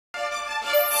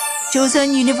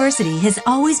Chosun University has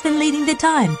always been leading the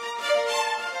time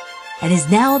and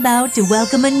is now about to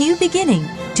welcome a new beginning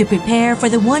to prepare for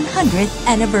the 100th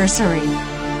anniversary.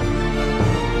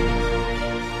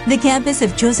 The campus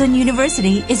of Chosun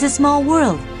University is a small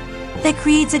world that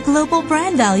creates a global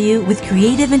brand value with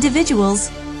creative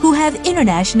individuals who have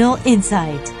international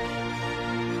insight.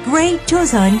 Great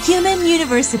Chosun Human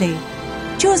University.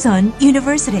 Chosun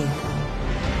University.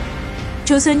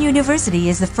 Chosun University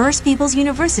is the first people's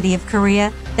university of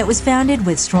Korea that was founded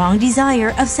with strong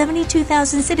desire of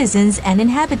 72,000 citizens and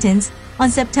inhabitants on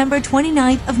September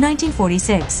 29th of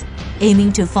 1946,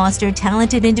 aiming to foster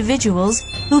talented individuals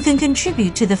who can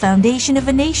contribute to the foundation of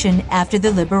a nation after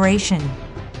the liberation.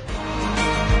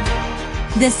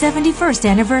 The 71st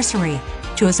anniversary,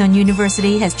 Chosun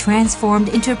University has transformed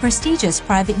into a prestigious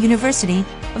private university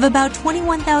of about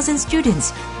 21,000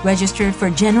 students registered for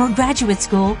general graduate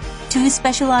school, 2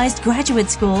 specialized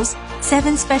graduate schools,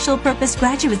 7 special-purpose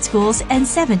graduate schools, and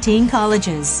 17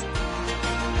 colleges.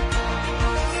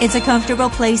 It's a comfortable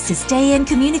place to stay and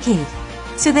communicate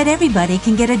so that everybody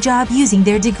can get a job using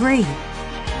their degree.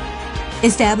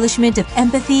 Establishment of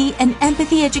empathy and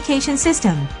empathy education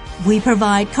system. We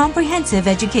provide comprehensive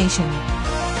education.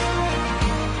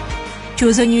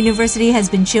 Chosun University has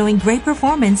been showing great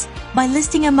performance by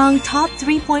listing among top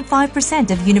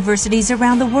 3.5% of universities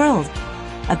around the world,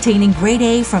 obtaining grade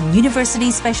A from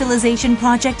University Specialization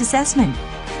Project Assessment,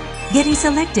 getting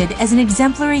selected as an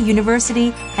exemplary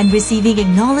university, and receiving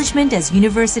acknowledgement as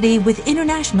university with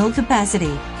international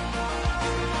capacity.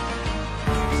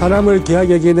 사람을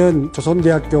귀하게 여기는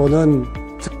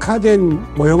조선대학교는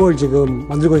특화된 모형을 지금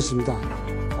만들고 있습니다.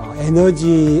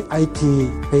 에너지 IT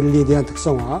밸리에 대한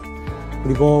특성화,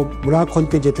 그리고 문화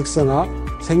콘텐츠의 특성화,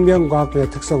 생명과학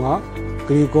분야의 특성화,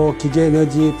 그리고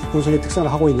기계에너지 부품소의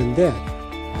특성을 하고 있는데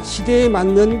시대에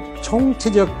맞는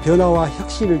총체적 변화와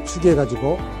혁신을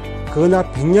추구해가지고 그나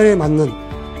 100년에 맞는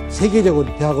세계적으로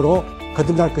대학으로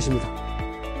거듭날 것입니다.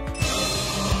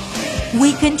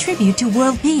 We contribute to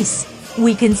world peace.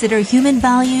 We consider human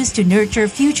values to nurture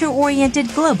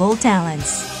future-oriented global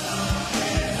talents.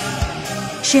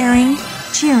 Sharing,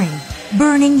 cheering,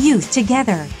 burning youth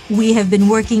together. We have been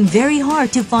working very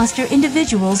hard to foster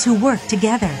individuals who work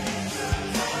together.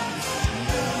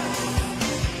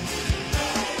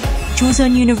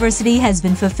 Chosun University has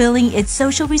been fulfilling its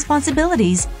social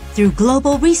responsibilities through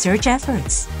global research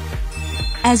efforts.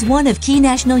 As one of key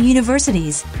national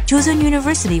universities, Chosun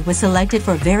University was selected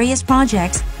for various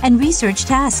projects and research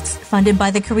tasks funded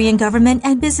by the Korean government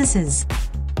and businesses.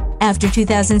 After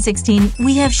 2016,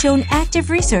 we have shown active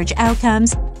research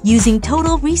outcomes using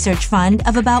total research fund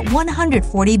of about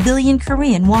 140 billion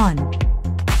Korean won.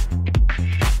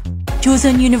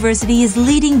 Chosun University is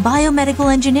leading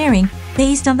biomedical engineering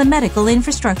based on the medical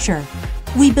infrastructure.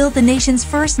 We built the nation's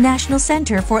first national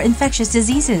center for infectious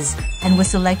diseases and was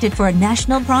selected for a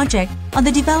national project on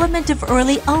the development of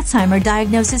early Alzheimer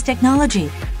diagnosis technology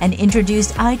and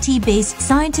introduced IT-based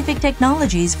scientific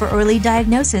technologies for early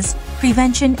diagnosis,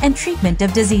 prevention, and treatment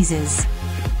of diseases.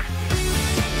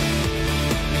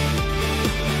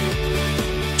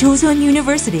 Chosun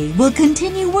University will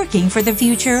continue working for the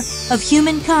future of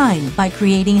humankind by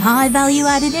creating high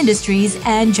value-added industries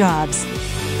and jobs.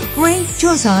 Great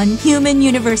Chosun Human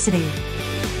University.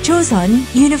 Chosun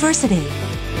University.